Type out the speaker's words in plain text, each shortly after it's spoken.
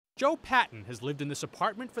Joe Patten has lived in this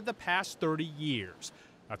apartment for the past 30 years.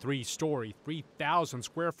 A three-story,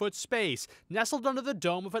 3,000-square-foot space nestled under the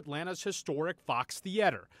dome of Atlanta's historic Fox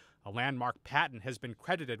Theater, a landmark Patten has been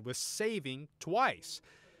credited with saving twice.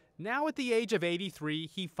 Now at the age of 83,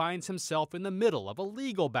 he finds himself in the middle of a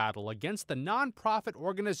legal battle against the nonprofit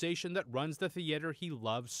organization that runs the theater he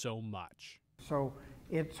loves so much. So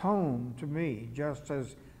it's home to me, just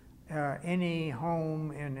as any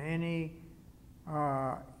home in any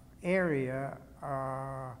area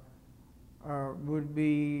would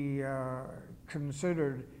be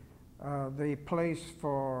considered the place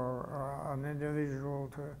for an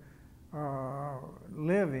individual to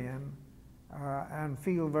live in and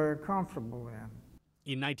feel very comfortable in.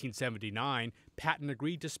 In 1979, Patten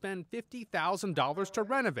agreed to spend $50,000 to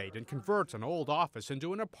renovate and convert an old office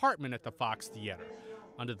into an apartment at the Fox Theater.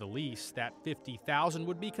 Under the lease, that $50,000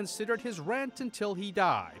 would be considered his rent until he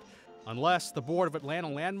died, unless the Board of Atlanta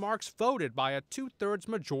Landmarks voted by a 2/3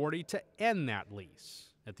 majority to end that lease.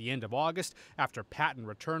 At the end of August, after Patten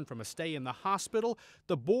returned from a stay in the hospital,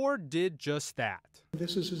 the board did just that.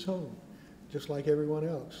 This is his home, just like everyone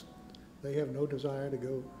else. They have no desire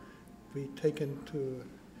to be taken to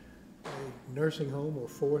a nursing home or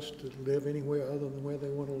forced to live anywhere other than where they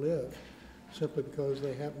want to live, simply because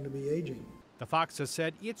they happen to be aging. The Fox has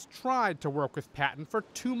said it's tried to work with Patten for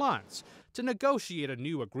 2 months to negotiate a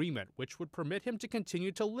new agreement which would permit him to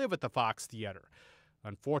continue to live at the Fox Theater.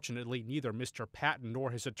 Unfortunately, neither Mr. Patten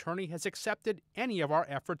nor his attorney has accepted any of our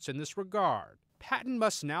efforts in this regard. Patten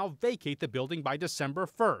must now vacate the building by December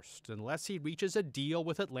 1st unless he reaches a deal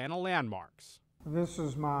with Atlanta Landmarks. This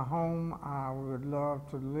is my home. I would love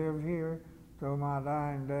to live here till my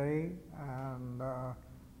dying day, and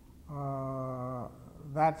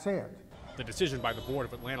that's it. The decision by the Board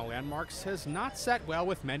of Atlanta Landmarks has not sat well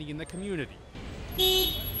with many in the community.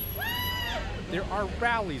 There are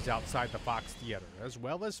rallies outside the Fox Theater, as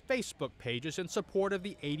well as Facebook pages in support of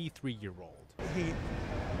the 83-year-old.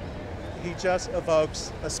 He just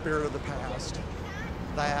evokes a spirit of the past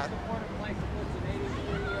that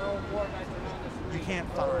you can't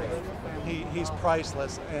find. He's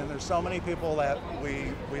priceless, and there's so many people that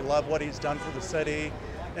we love what he's done for the city,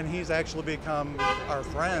 and he's actually become our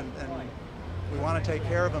friend, and we want to take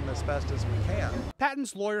care of him as best as we can.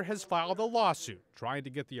 Patten's lawyer has filed a lawsuit trying to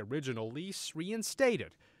get the original lease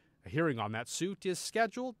reinstated. A hearing on that suit is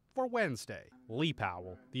scheduled for Wednesday. Lee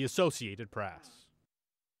Powell, The Associated Press.